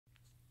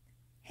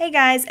Hey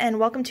guys, and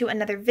welcome to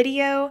another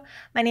video.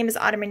 My name is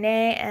Autumn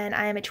Renee, and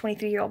I am a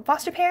 23-year-old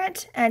foster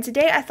parent, and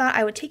today I thought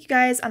I would take you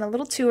guys on a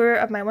little tour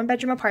of my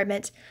one-bedroom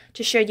apartment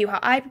to show you how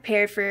I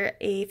prepared for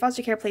a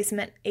foster care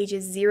placement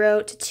ages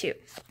 0 to 2.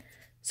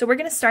 So we're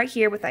going to start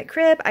here with my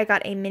crib. I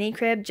got a mini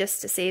crib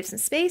just to save some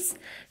space.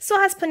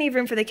 Still has plenty of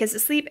room for the kids to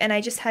sleep, and I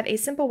just have a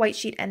simple white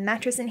sheet and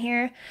mattress in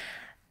here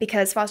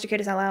because foster care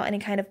doesn't allow any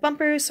kind of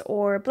bumpers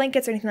or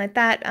blankets or anything like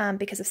that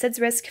because of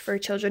SIDS risk for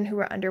children who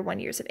are under 1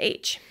 year of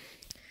age.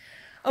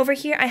 Over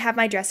here, I have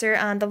my dresser.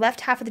 The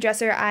left half of the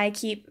dresser I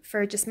keep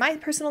for just my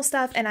personal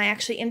stuff, and I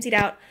actually emptied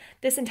out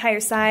this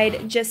entire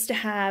side just to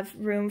have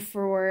room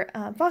for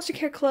foster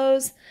care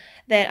clothes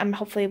that I'm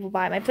hopefully will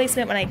buy at my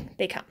placement when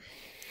they come.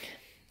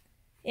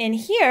 In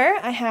here,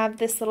 I have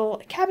this little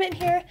cabinet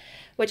in here,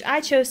 which I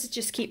chose to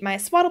just keep my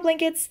swaddle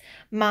blankets,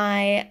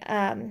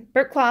 my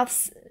burp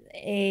cloths,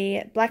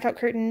 a blackout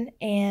curtain,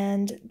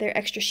 and their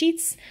extra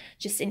sheets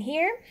just in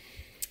here.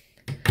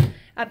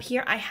 Up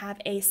here, I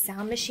have a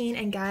sound machine,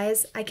 and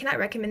guys, I cannot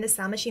recommend this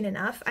sound machine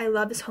enough. I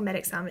love this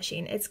Homedic sound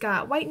machine. It's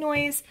got white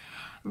noise,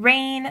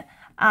 rain,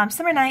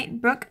 summer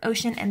night, brook,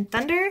 ocean, and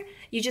thunder.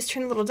 You just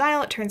turn the little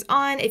dial, it turns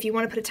on. If you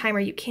want to put a timer,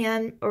 you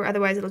can, or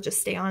otherwise it'll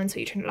just stay on until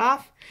you turn it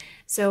off.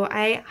 So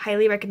I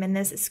highly recommend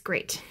this. It's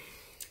great.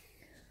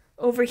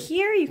 Over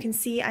here, you can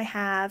see I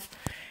have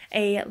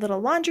a little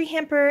laundry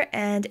hamper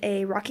and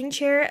a rocking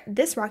chair.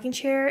 This rocking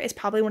chair is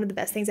probably one of the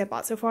best things I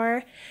bought so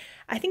far.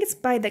 I think it's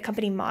by the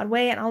company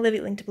Modway, and I'll leave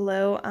it linked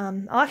below.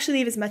 I'll actually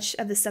leave as much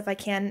of the stuff I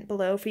can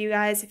below for you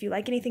guys if you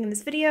like anything in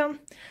this video.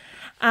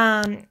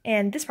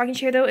 And this rocking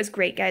chair, though, is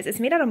great, guys.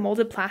 It's made out of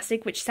molded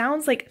plastic, which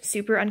sounds like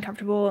super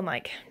uncomfortable and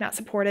like not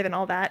supportive and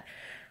all that.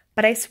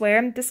 But I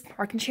swear, this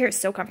rocking chair is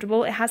so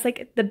comfortable. It has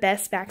like the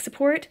best back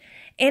support,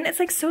 and it's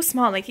like so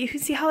small. Like you can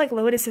see how like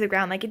low it is to the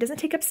ground. Like it doesn't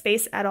take up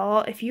space at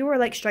all. If you are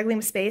like struggling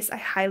with space, I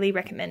highly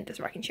recommend this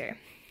rocking chair.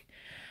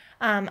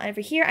 Over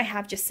here, I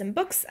have just some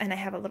books, and I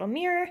have a little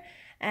mirror,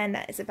 and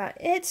that is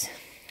about it.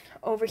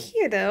 Over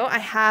here, though, I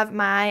have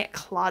my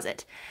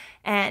closet,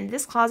 and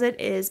this closet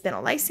has been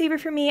a lifesaver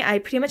for me. I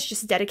pretty much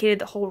just dedicated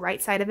the whole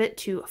right side of it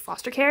to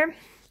foster care.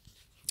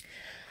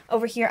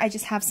 Over here, I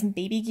just have some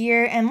baby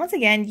gear, and once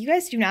again, you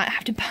guys do not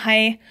have to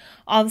buy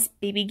all this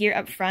baby gear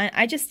up front.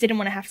 I just didn't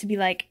want to have to be,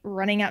 like,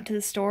 running out to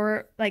the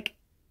store, like,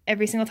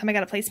 every single time I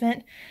got a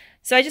placement.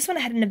 So I just went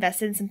ahead and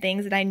invested in some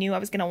things that I knew I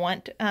was going to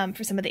want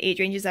for some of the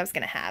age ranges I was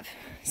going to have.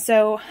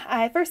 So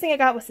first thing I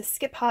got was the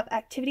Skip Hop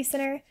Activity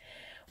Center,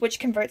 which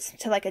converts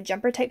to like a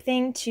jumper type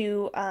thing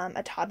to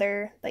a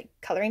toddler like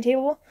coloring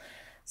table.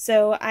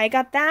 So I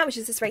got that, which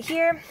is this right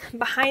here.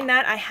 Behind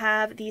that, I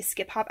have the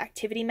Skip Hop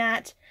Activity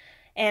Mat,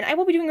 and I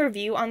will be doing a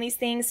review on these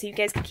things, so you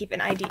guys can keep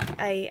an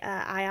eye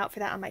out for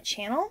that on my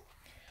channel.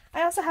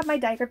 I also have my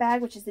diaper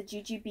bag, which is the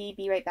Jujube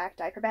Be Right Back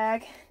diaper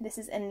bag. This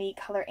is in the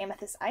color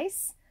Amethyst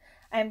Ice.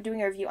 I'm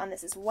doing a review on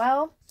this as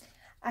well.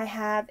 I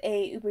have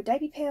a Ubi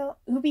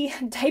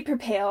diaper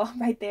pail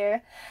right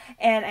there,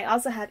 and I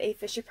also have a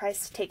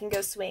Fisher-Price Take and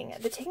Go swing.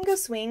 The Take and Go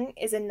swing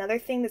is another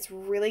thing that's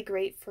really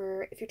great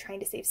for if you're trying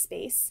to save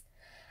space,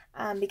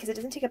 because it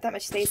doesn't take up that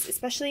much space,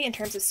 especially in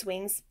terms of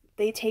swings.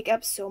 They take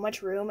up so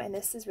much room, and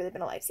this has really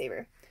been a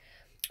lifesaver.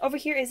 Over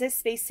here is this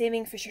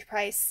space-saving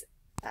Fisher-Price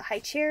high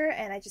chair,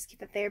 and I just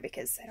keep it there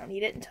because I don't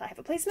need it until I have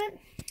a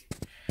placement.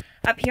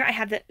 Up here, I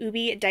have the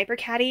Ubi diaper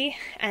caddy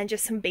and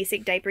just some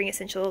basic diapering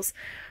essentials.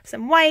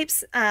 Some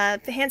wipes, the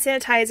hand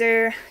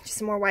sanitizer, just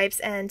some more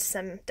wipes, and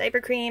some diaper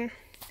cream.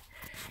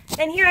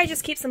 And here I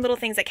just keep some little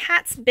things like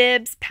hats,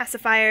 bibs,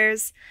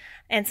 pacifiers,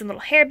 and some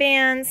little hair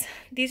bands.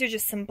 These are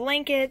just some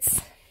blankets.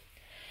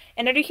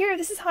 And under here,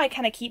 this is how I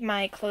kind of keep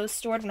my clothes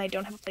stored when I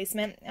don't have a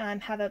placement. I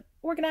have it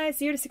organized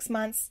 0 to 6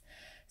 months,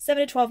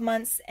 7 to 12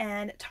 months,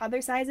 and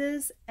toddler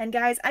sizes. And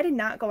guys, I did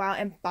not go out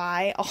and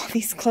buy all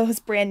these clothes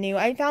brand new.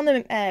 I found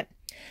them at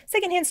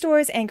secondhand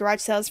stores and garage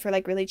sales for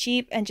like really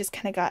cheap, and just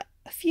kind of got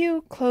a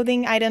few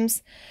clothing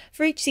items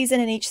for each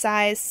season and each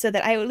size so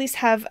that I at least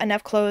have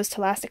enough clothes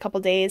to last a couple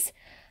days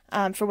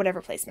for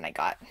whatever placement I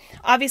got.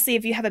 Obviously,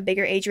 if you have a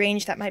bigger age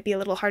range, that might be a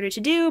little harder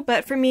to do,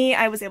 but for me,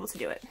 I was able to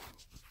do it.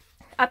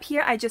 Up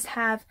here, I just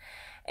have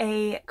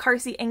a car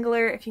seat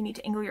angler if you need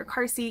to angle your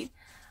car seat.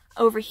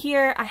 Over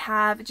here, I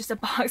have just a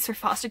box for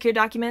foster care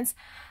documents.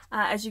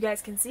 As you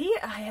guys can see,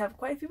 I have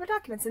quite a few more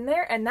documents in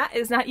there, and that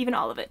is not even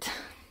all of it.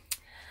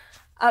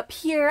 Up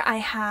here, I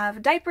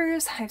have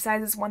diapers. I have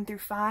sizes 1 through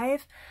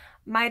 5.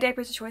 My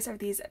diapers of choice are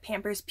these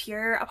Pampers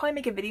Pure. I'll probably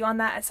make a video on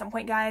that at some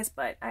point, guys,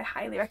 but I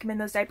highly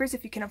recommend those diapers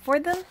if you can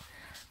afford them.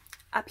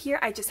 Up here,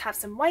 I just have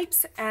some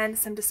wipes and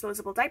some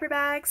disposable diaper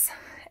bags,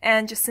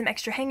 and just some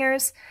extra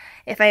hangers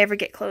if I ever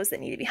get clothes that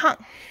need to be hung.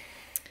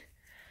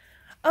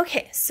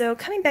 Okay, so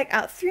coming back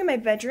out through my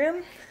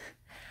bedroom,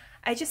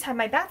 I just have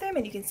my bathroom,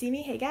 and you can see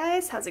me. Hey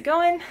guys, how's it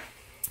going?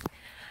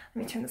 Let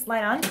me turn this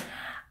light on.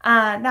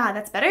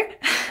 That's better.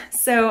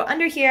 So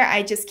under here,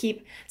 I just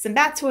keep some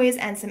bath toys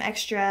and some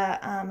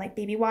extra like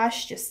baby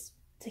wash just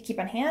to keep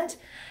on hand.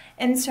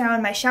 And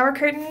around my shower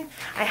curtain,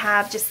 I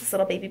have just this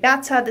little baby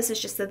bathtub. This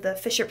is just the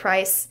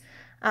Fisher-Price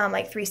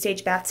like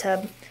 3-stage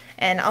bathtub.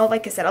 And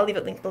like I said, I'll leave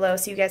it linked below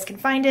so you guys can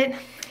find it.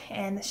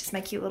 And it's just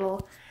my cute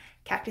little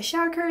cactus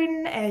shower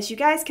curtain. As you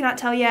guys cannot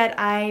tell yet,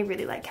 I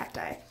really like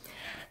cacti.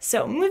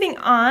 So moving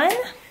on,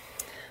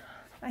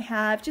 I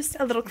have just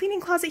a little cleaning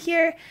closet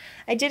here.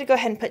 I did go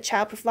ahead and put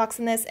childproof locks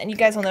in this, and you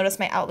guys will notice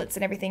my outlets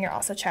and everything are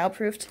also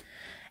childproofed.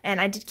 And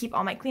I did keep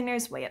all my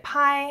cleaners way up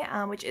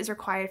high, which is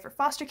required for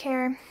foster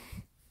care.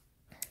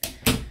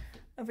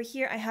 Over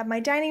here I have my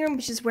dining room,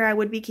 which is where I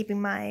would be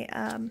keeping my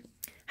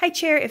high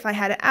chair if I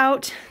had it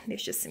out.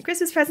 There's just some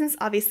Christmas presents.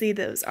 Obviously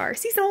those are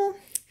seasonal.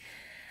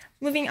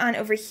 Moving on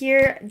over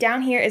here,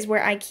 down here is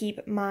where I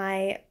keep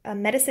my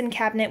medicine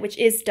cabinet, which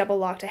is double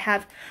locked. I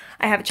have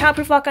a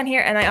childproof lock on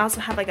here, and I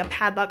also have like a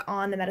padlock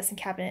on the medicine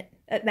cabinet,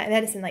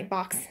 medicine like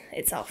box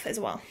itself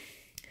as well.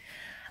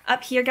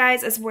 Up here,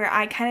 guys, is where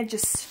I kind of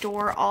just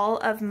store all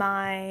of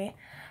my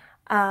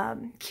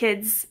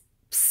kids'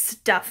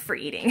 stuff for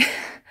eating.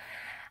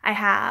 I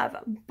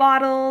have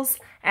bottles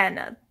and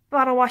a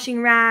bottle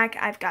washing rack.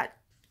 I've got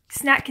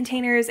snack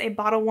containers, a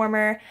bottle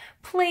warmer,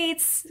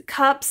 plates,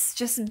 cups,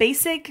 just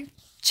basic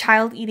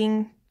child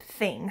eating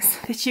things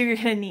that you're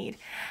gonna need.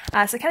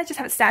 So I kind of just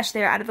have it stashed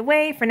there out of the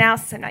way for now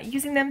since I'm not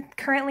using them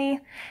currently.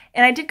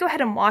 And I did go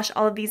ahead and wash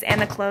all of these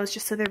and the clothes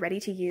just so they're ready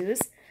to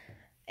use.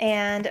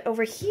 And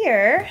over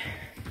here,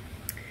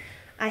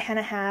 I kind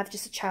of have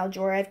just a child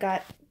drawer. I've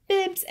got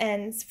bibs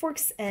and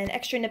forks and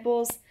extra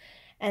nipples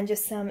and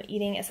just some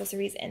eating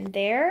accessories in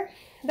there.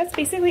 That's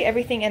basically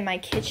everything in my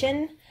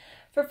kitchen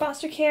for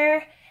foster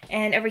care.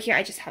 And over here,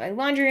 I just have a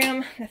laundry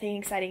room, nothing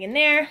exciting in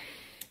there.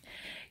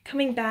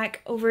 Coming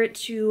back over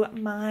to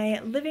my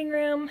living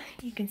room,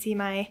 you can see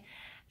my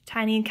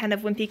tiny kind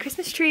of wimpy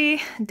Christmas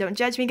tree. Don't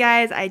judge me,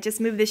 guys. I just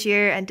moved this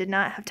year and did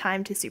not have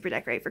time to super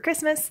decorate for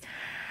Christmas.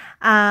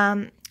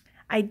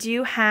 I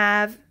do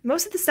have,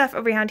 most of the stuff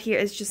around here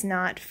is just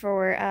not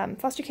for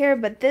foster care,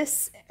 but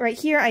this right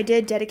here I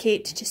did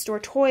dedicate to store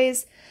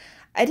toys.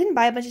 I didn't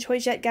buy a bunch of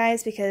toys yet,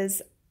 guys,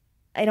 because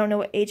I don't know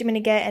what age I'm going to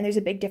get, and there's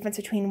a big difference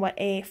between what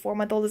a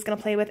 4-month-old is going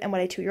to play with and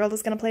what a 2-year-old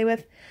is going to play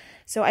with.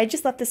 So I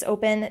just left this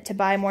open to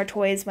buy more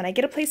toys when I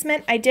get a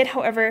placement. I did,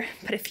 however,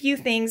 put a few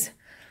things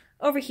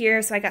over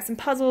here. So I got some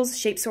puzzles,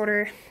 shape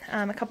sorter,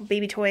 a couple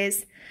baby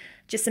toys,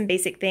 just some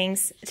basic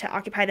things to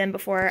occupy them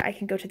before I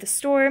can go to the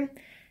store.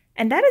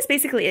 And that is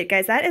basically it,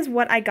 guys. That is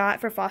what I got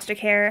for foster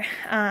care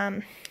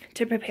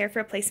to prepare for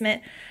a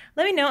placement.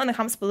 Let me know in the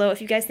comments below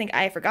if you guys think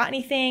I forgot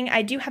anything.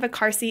 I do have a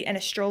car seat and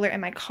a stroller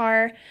in my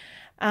car.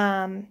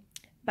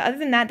 But other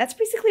than that, that's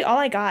basically all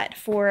I got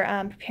for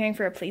preparing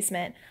for a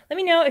placement. Let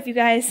me know if you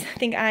guys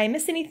think I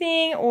missed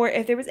anything or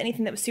if there was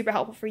anything that was super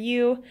helpful for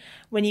you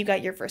when you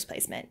got your first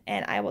placement.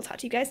 And I will talk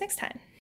to you guys next time.